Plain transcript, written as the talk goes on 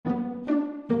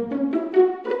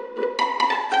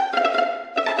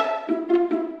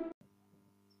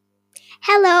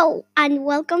and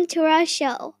welcome to our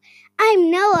show.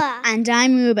 I'm Noah. And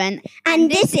I'm Ruben.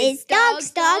 And this is Dogs,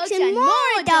 Dogs, and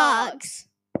More Dogs.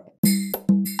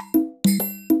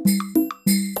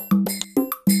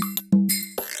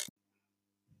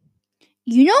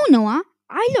 You know, Noah,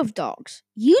 I love dogs.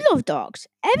 You love dogs.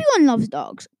 Everyone loves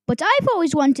dogs. But I've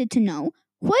always wanted to know,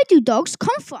 where do dogs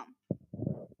come from?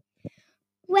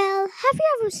 Well, have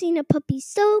you ever seen a puppy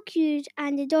so cute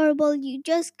and adorable you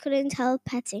just couldn't help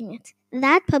petting it?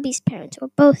 That puppy's parents were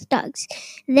both dogs.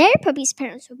 Their puppy's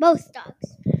parents were both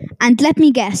dogs. And let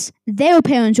me guess, their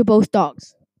parents were both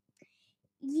dogs.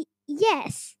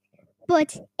 Yes,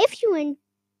 but if you went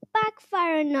back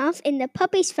far enough in the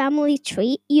puppy's family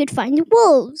tree, you'd find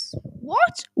wolves.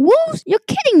 What? Wolves? You're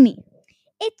kidding me.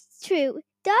 It's true.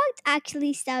 Dogs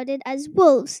actually started as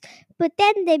wolves, but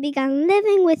then they began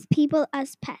living with people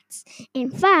as pets.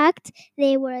 In fact,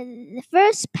 they were the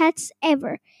first pets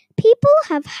ever. People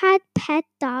have had pet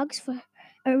dogs for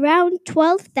around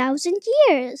 12,000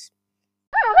 years.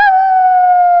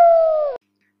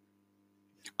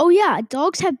 Oh yeah,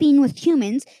 dogs have been with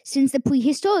humans since the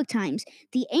prehistoric times.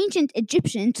 The ancient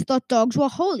Egyptians thought dogs were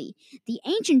holy. The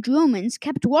ancient Romans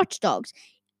kept watchdogs.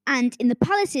 And in the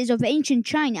palaces of ancient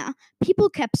China, people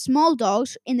kept small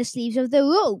dogs in the sleeves of their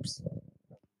robes.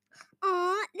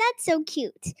 Aw, that's so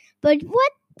cute. But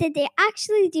what did they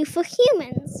actually do for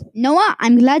humans? Noah,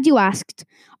 I'm glad you asked.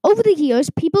 Over the years,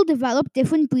 people developed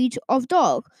different breeds of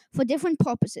dog for different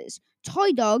purposes.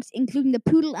 Toy dogs, including the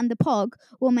poodle and the pug,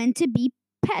 were meant to be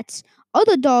pets.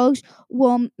 Other dogs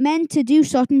were meant to do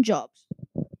certain jobs.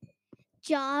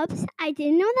 Jobs? I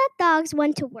didn't know that dogs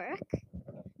went to work.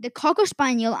 The Cocker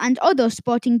Spaniel and other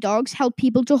sporting dogs help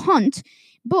people to hunt,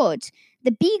 but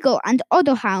the Beagle and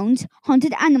other hounds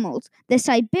hunted animals. The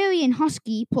Siberian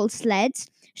Husky pulled sleds.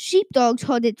 Sheepdogs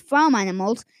herded farm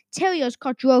animals. Terriers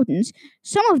caught rodents.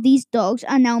 Some of these dogs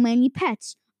are now mainly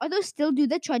pets. Others still do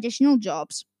the traditional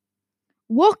jobs.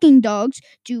 Walking dogs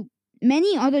do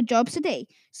many other jobs today.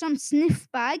 Some sniff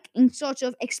bag in search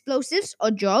of explosives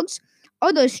or drugs.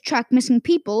 Others track missing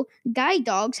people. Guide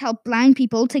dogs help blind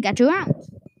people to get around.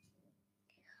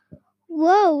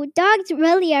 Whoa, dogs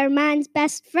really are man's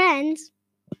best friends.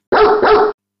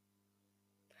 Oh,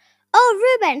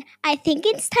 Ruben, I think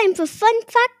it's time for fun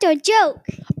fact or joke.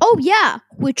 Oh yeah,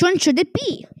 which one should it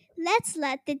be? Let's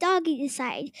let the doggy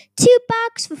decide. 2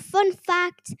 bucks for fun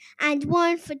fact and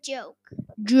 1 for joke.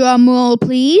 Drum roll,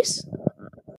 please.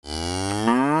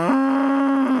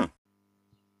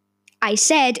 I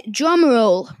said drum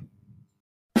roll.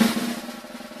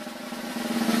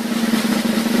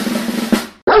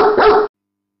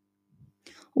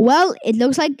 Well, it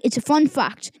looks like it's a fun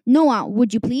fact. Noah,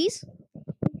 would you please?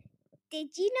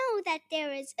 Did you know that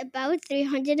there is about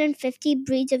 350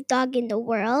 breeds of dog in the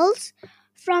world?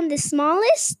 From the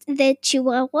smallest, the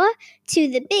Chihuahua, to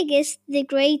the biggest, the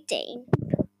Great Dane.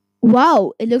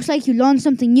 Wow, it looks like you learn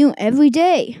something new every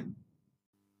day.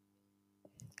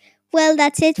 Well,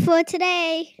 that's it for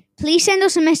today. Please send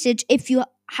us a message if you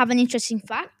have an interesting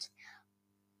fact.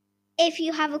 If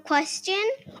you have a question,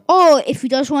 or if you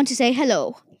just want to say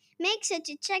hello. Make sure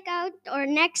to check out our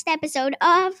next episode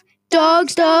of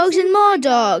Dogs, Dogs, and More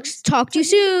Dogs. Talk to you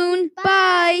soon.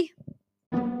 Bye.